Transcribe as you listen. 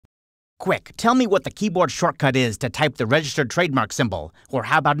Quick, tell me what the keyboard shortcut is to type the registered trademark symbol, or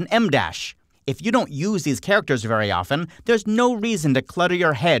how about an M-dash? If you don't use these characters very often, there's no reason to clutter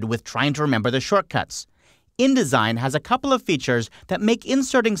your head with trying to remember the shortcuts. InDesign has a couple of features that make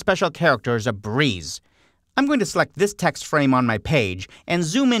inserting special characters a breeze. I'm going to select this text frame on my page and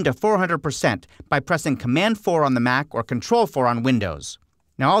zoom in to 400% by pressing Command-4 on the Mac or Control-4 on Windows.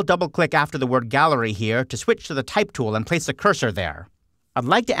 Now I'll double-click after the word gallery here to switch to the Type tool and place the cursor there. I'd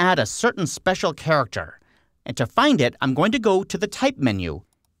like to add a certain special character. And to find it, I'm going to go to the Type menu.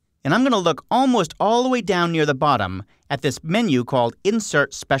 And I'm going to look almost all the way down near the bottom at this menu called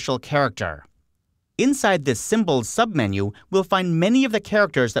Insert Special Character. Inside this Symbols submenu, we'll find many of the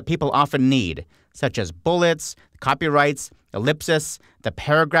characters that people often need, such as bullets, copyrights, ellipsis, the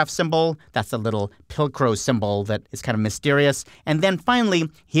paragraph symbol, that's the little pilcrow symbol that is kind of mysterious, and then finally,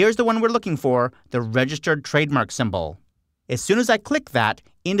 here's the one we're looking for, the registered trademark symbol. As soon as I click that,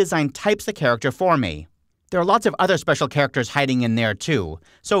 InDesign types the character for me. There are lots of other special characters hiding in there too.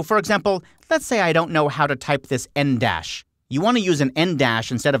 So for example, let's say I don't know how to type this N-dash. You want to use an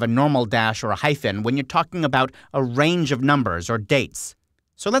N-dash instead of a normal dash or a hyphen when you're talking about a range of numbers or dates.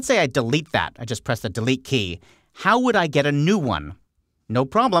 So let's say I delete that. I just press the delete key. How would I get a new one? No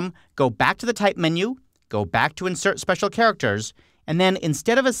problem. Go back to the Type menu, go back to Insert Special Characters, and then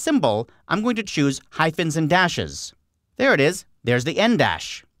instead of a symbol, I'm going to choose hyphens and dashes. There it is. There's the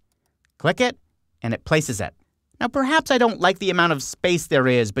N-dash. Click it, and it places it. Now perhaps I don't like the amount of space there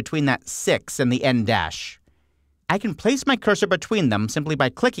is between that 6 and the N-dash. I can place my cursor between them simply by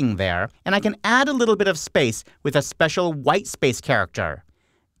clicking there, and I can add a little bit of space with a special white space character.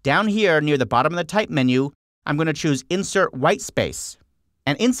 Down here near the bottom of the Type menu, I'm going to choose Insert White Space.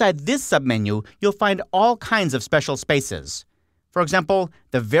 And inside this submenu, you'll find all kinds of special spaces. For example,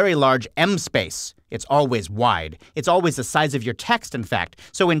 the very large M space. It's always wide. It's always the size of your text, in fact.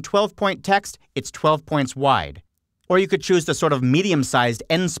 So in 12-point text, it's 12 points wide. Or you could choose the sort of medium-sized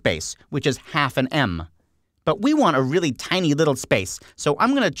N space, which is half an M. But we want a really tiny little space, so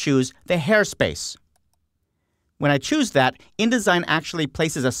I'm going to choose the hair space. When I choose that, InDesign actually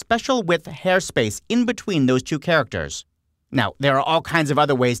places a special width hair space in between those two characters. Now, there are all kinds of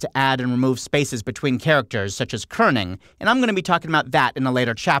other ways to add and remove spaces between characters, such as kerning, and I'm going to be talking about that in a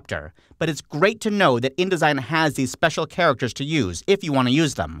later chapter. But it's great to know that InDesign has these special characters to use if you want to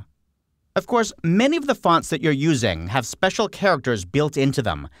use them. Of course, many of the fonts that you're using have special characters built into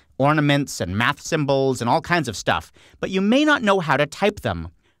them, ornaments and math symbols and all kinds of stuff, but you may not know how to type them.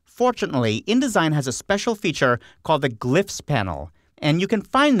 Fortunately, InDesign has a special feature called the Glyphs panel, and you can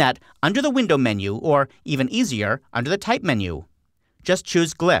find that under the Window menu, or even easier, under the Type menu. Just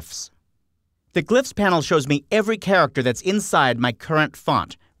choose Glyphs. The Glyphs panel shows me every character that's inside my current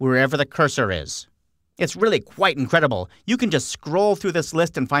font, wherever the cursor is. It's really quite incredible. You can just scroll through this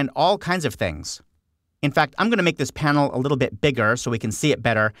list and find all kinds of things. In fact, I'm going to make this panel a little bit bigger so we can see it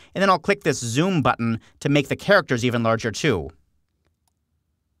better, and then I'll click this zoom button to make the characters even larger too.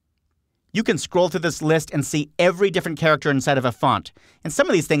 You can scroll through this list and see every different character inside of a font. And some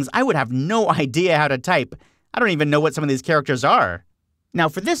of these things I would have no idea how to type. I don't even know what some of these characters are. Now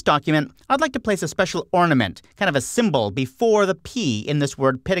for this document, I'd like to place a special ornament, kind of a symbol, before the P in this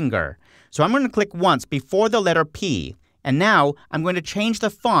word Pittenger. So I'm going to click once before the letter P. And now I'm going to change the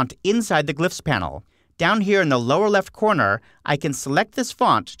font inside the Glyphs panel. Down here in the lower left corner, I can select this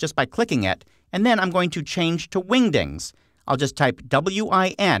font just by clicking it, and then I'm going to change to Wingdings. I'll just type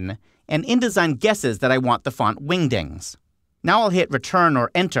W-I-N, and InDesign guesses that I want the font Wingdings. Now I'll hit Return or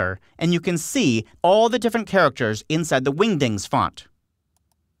Enter, and you can see all the different characters inside the Wingdings font.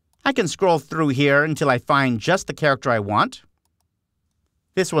 I can scroll through here until I find just the character I want.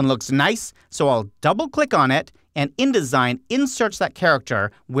 This one looks nice, so I'll double-click on it, and InDesign inserts that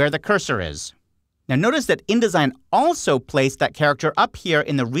character where the cursor is. Now notice that InDesign also placed that character up here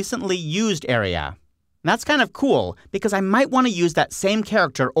in the Recently Used area. And that's kind of cool, because I might want to use that same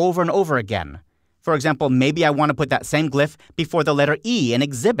character over and over again. For example, maybe I want to put that same glyph before the letter E in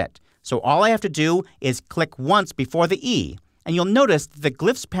Exhibit. So all I have to do is click once before the E. And you'll notice that the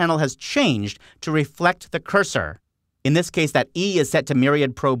Glyphs panel has changed to reflect the cursor. In this case, that E is set to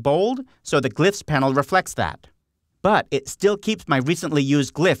Myriad Pro Bold, so the Glyphs panel reflects that. But it still keeps my recently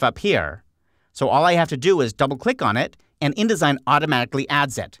used glyph up here. So all I have to do is double-click on it, and InDesign automatically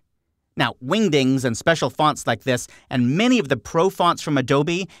adds it. Now, Wingdings and special fonts like this, and many of the Pro fonts from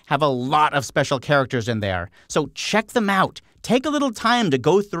Adobe have a lot of special characters in there. So check them out. Take a little time to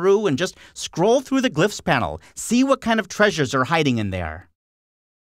go through and just scroll through the Glyphs panel. See what kind of treasures are hiding in there.